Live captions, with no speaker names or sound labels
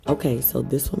Okay, so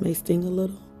this one may sting a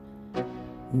little,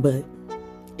 but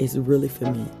it's really for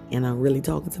me, and I'm really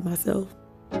talking to myself.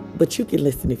 But you can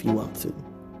listen if you want to.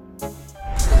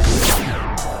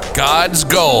 God's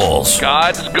goals.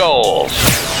 God's goals.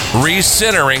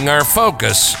 Recentering our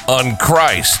focus on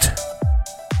Christ.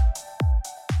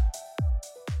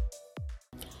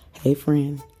 Hey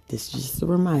friend, this is just a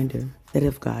reminder that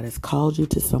if God has called you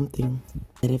to something,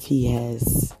 that if He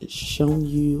has shown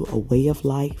you a way of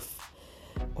life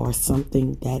or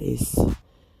something that is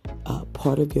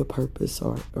part of your purpose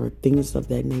or things of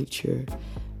that nature,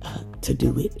 to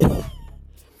do it.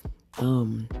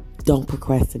 Don't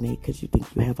procrastinate because you think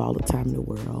you have all the time in the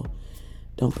world.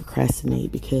 Don't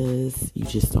procrastinate because you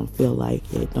just don't feel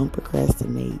like it. Don't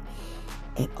procrastinate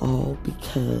at all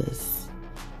because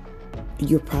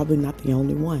you're probably not the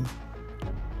only one.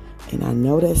 And I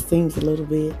know that stings a little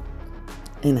bit.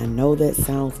 And I know that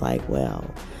sounds like,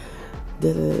 well,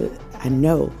 I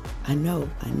know.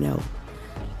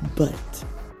 But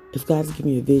if God's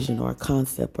giving you a vision or a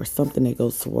concept or something that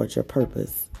goes towards your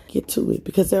purpose, get to it,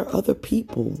 because there are other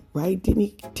people, right? Didn't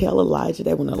He tell Elijah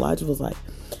that when Elijah was like,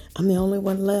 I'm the only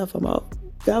one left? God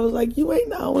was like, you ain't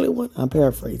the only one. I'm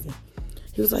paraphrasing.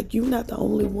 He was like, you're not the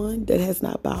only one that has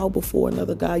not bowed before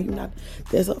another God.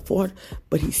 There's a 400,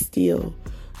 but He still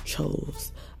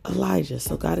chose Elijah.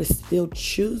 So God is still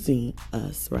choosing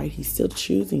us, right? He's still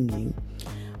choosing you.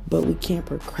 But we can't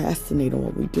procrastinate on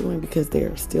what we're doing because there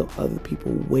are still other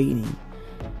people waiting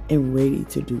and ready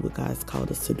to do what God's called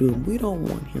us to do. And we don't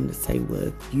want Him to say, well,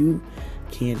 if you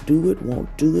can't do it,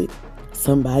 won't do it,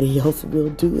 somebody else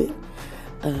will do it.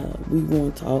 We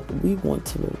want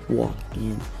to walk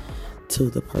in to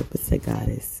the purpose that God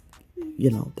is,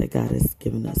 that God has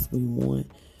given us.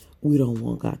 We don't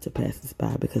want God to pass us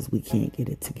by because we can't get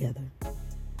it together,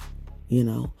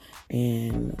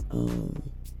 and,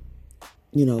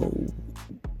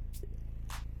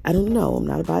 I don't know. I'm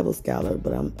not a Bible scholar,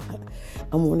 but I'm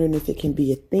wondering if it can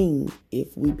be a thing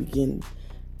if we begin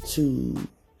to,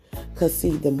 because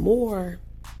see, the more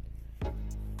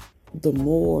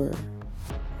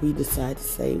we decide to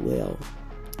say, well,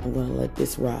 I'm going to let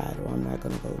this ride, or I'm not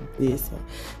going to go this, or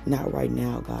not right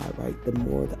now, God, right? The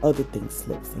more the other thing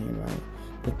slips in, right?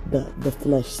 The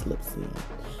flesh slips in.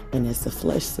 And as the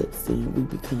flesh slips in, we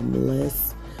become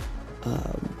less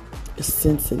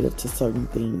sensitive to certain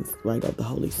things, right, of the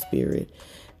Holy Spirit,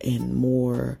 and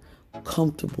more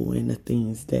comfortable in the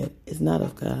things that is not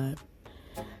of God.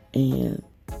 And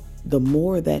the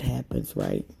more that happens,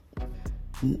 right,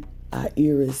 our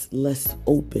ear is less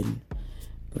open,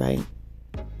 right,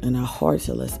 and our hearts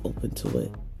are less open to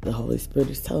it. The Holy Spirit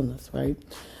is telling us, right?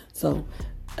 So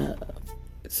I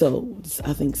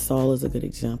think Saul is a good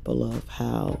example of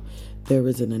how there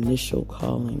is an initial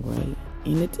calling, right?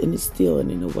 And it's still,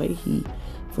 and in a way, he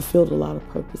fulfilled a lot of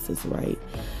purposes, right?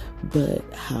 But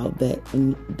how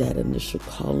that initial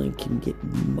calling can get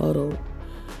muddled,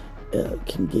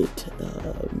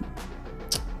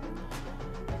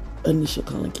 initial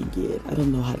calling can get, I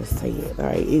don't know how to say it, all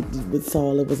right? With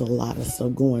Saul, it was a lot of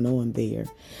stuff going on there.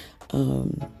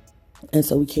 And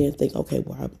so we can't think, okay,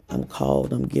 well, I'm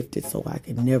called, I'm gifted, so I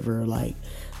can never,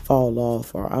 fall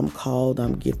off, or I'm called,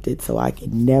 I'm gifted, so I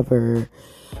can never,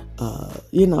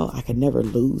 I can never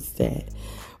lose that.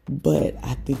 But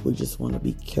I think we just want to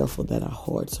be careful that our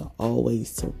hearts are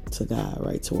always to God,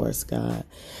 right, towards God,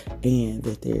 and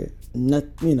that they're not,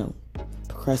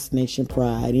 procrastination,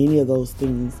 pride, any of those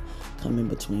things come in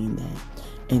between that.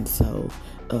 And so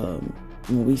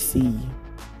when we see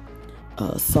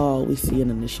Saul, we see an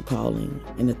initial calling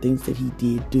and the things that he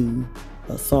did do.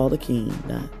 Saul the king,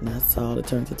 not Saul that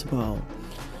turned into Paul.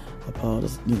 Paul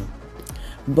is,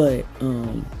 But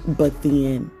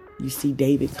then you see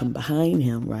David come behind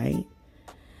him, right?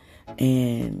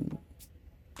 And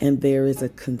there is a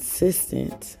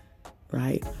consistent,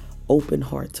 right, open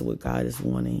heart to what God is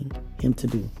wanting him to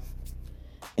do.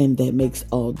 And that makes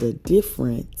all the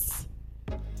difference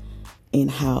in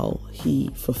how he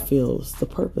fulfills the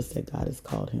purpose that God has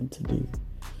called him to do.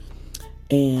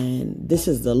 And this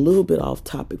is a little bit off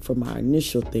topic from our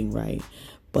initial thing, right?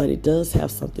 But it does have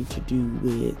something to do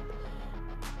with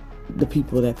the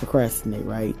people that procrastinate,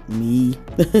 right? Me,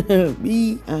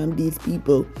 I'm these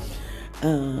people.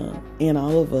 And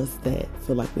all of us that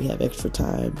feel like we have extra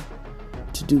time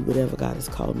to do whatever God is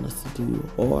calling us to do.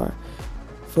 Or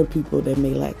for people that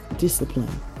may lack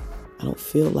discipline. I don't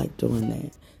feel like doing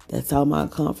that. That's how my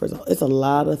comfort zone. It's a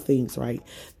lot of things, right,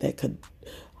 that could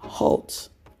halt,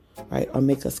 right, or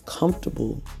make us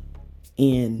comfortable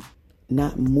in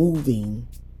not moving,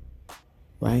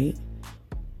 right,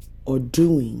 or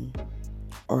doing,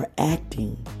 or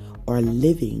acting, or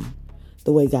living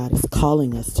the way God is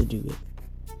calling us to do it,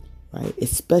 right?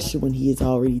 Especially when he has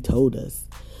already told us.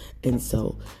 And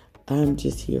so I'm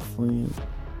just here, friend,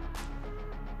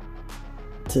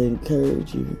 to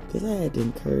encourage you, because I had to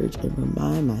encourage and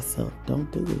remind myself,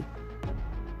 don't do it.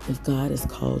 If God has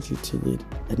called you to it,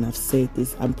 and I've said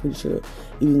this, I'm pretty sure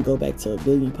you can go back to a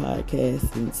billion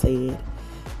podcasts and say it.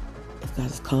 If God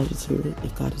has called you to it,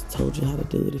 if God has told you how to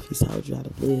do it, if he's told you how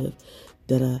to live,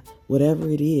 whatever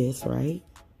it is, right?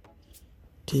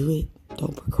 Do it.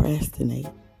 Don't procrastinate.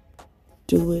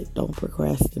 Do it. Don't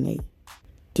procrastinate.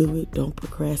 Do it. Don't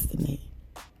procrastinate.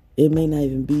 It may not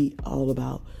even be all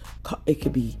about, it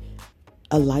could be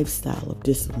a lifestyle of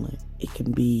discipline. It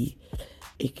can be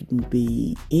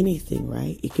anything,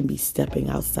 right? It can be stepping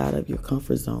outside of your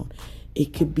comfort zone.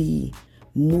 It could be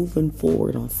moving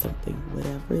forward on something,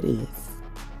 whatever it is.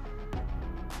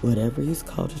 Whatever he's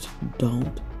called you to,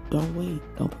 don't wait.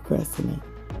 Don't procrastinate.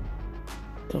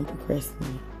 Don't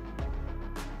procrastinate.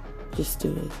 Just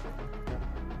do it.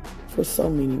 For so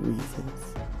many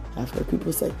reasons. I've heard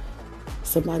people say,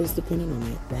 somebody's depending on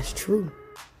it. That's true,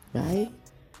 right?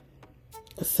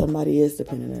 Somebody is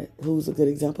depending on it. Who's a good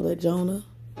example of Jonah?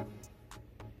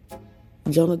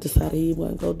 Jonah decided he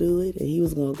wasn't going to do it, and he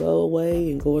was going to go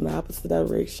away and go in the opposite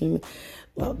direction.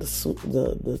 Well,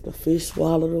 the fish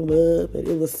swallowed him up, and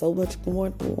it was so much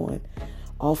going on.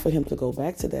 All for him to go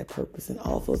back to that purpose, and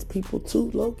all for his people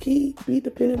to low-key be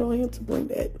dependent on him to bring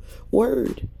that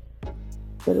word.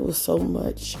 But it was so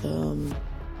much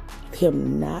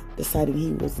him not deciding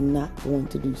he was not going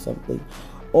to do something,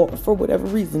 or for whatever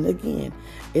reason. Again,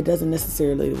 it doesn't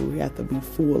necessarily we have to be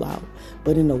full out,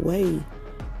 but in a way,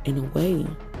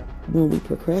 when we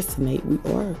procrastinate, we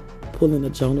are pulling a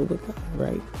Jonah with God,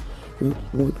 right? When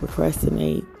we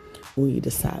procrastinate, when we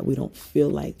decide we don't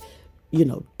feel like,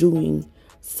 doing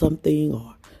something,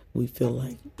 or we feel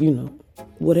like,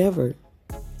 whatever,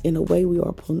 in a way we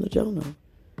are pulling a Jonah.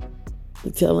 We're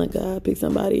telling God, pick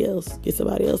somebody else, get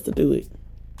somebody else to do it.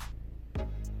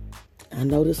 I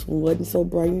know this one wasn't so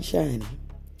bright and shiny,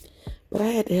 but I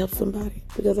had to help somebody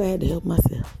because I had to help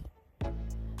myself.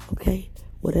 Okay?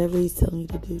 Whatever he's telling you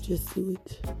to do, just do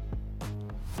it.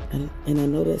 And I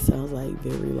know that sounds like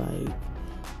very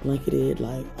blanketed,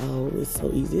 oh, it's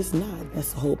so easy. It's not.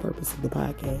 That's the whole purpose of the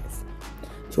podcast.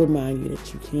 To remind you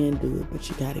that you can do it, but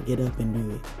you got to get up and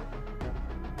do it.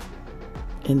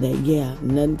 And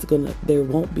that, there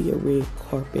won't be a red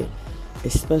carpet,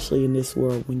 especially in this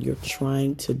world when you're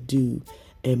trying to do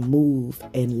and move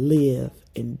and live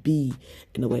and be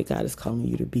in the way God is calling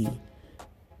you to be.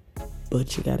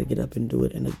 But you got to get up and do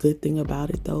it. And the good thing about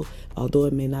it, though, although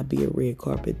it may not be a red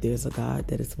carpet, there's a God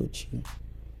that is with you.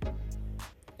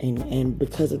 And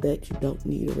because of that, you don't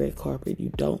need a red carpet. You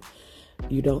don't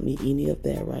need any of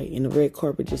that, right? And the red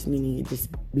carpet just meaning it just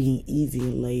being easy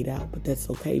and laid out. But that's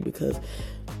okay, because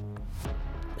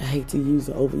I hate to use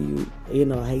I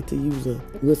hate to use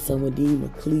what some would deem a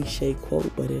cliche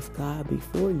quote, but if God be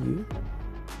for you,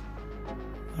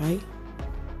 right?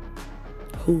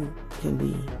 Who can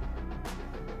be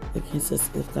against us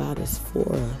if God is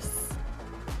for us?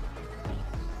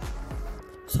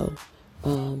 So,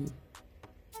 come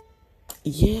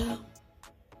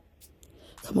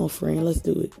on, friend, let's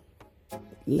do it.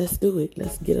 Let's do it.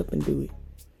 Let's get up and do it.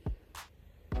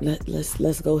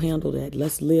 Let's go handle that.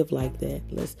 Let's live like that.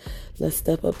 Let's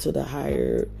step up to the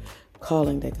higher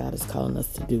calling that God is calling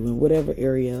us to do in whatever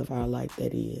area of our life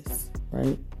that is,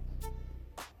 right?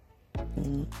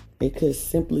 It could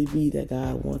simply be that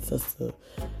God wants us to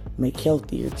make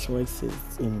healthier choices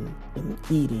in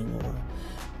eating, or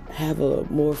have a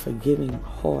more forgiving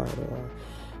heart, or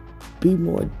be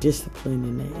more disciplined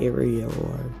in that area,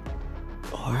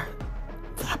 or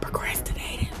God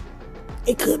procrastinating.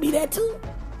 It could be that too.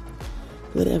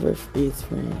 Whatever it is,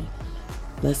 friend,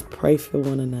 let's pray for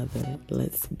one another.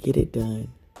 Let's get it done,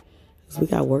 because we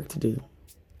got work to do.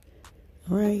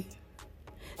 All right.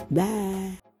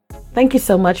 Bye. Thank you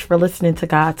so much for listening to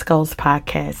God's Goals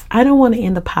podcast. I don't want to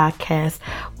end the podcast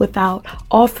without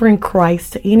offering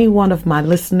Christ to any one of my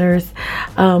listeners.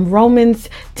 Romans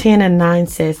 10:9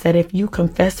 says that if you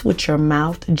confess with your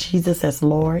mouth Jesus as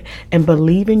Lord and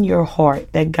believe in your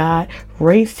heart that God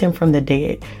raised him from the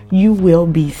dead, you will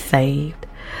be saved.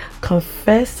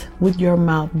 Confess with your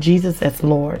mouth Jesus as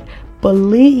Lord.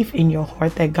 Believe in your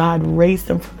heart that God raised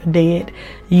him from the dead,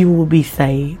 you will be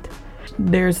saved.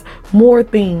 There's more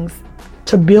things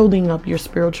to building up your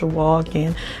spiritual walk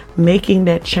and making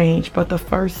that change. But the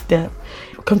first step,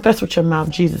 confess with your mouth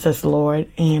Jesus as Lord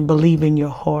and believe in your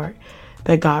heart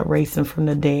that God raised him from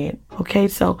the dead. Okay,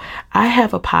 so I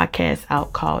have a podcast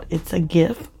out called It's a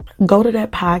Gift. Go to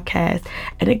that podcast,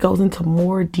 and it goes into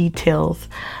more details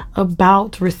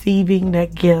about receiving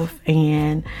that gift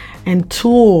and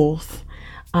tools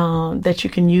that you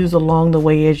can use along the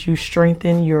way as you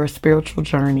strengthen your spiritual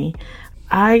journey.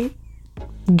 I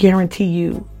guarantee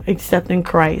you, accepting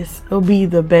Christ will be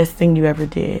the best thing you ever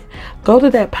did. Go to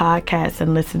that podcast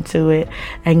and listen to it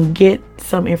and get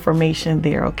some information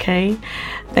there, okay?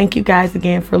 Thank you guys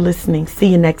again for listening. See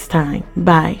you next time.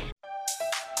 Bye.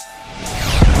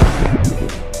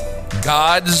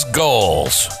 God's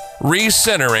goals.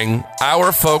 Recentering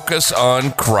our focus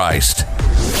on Christ.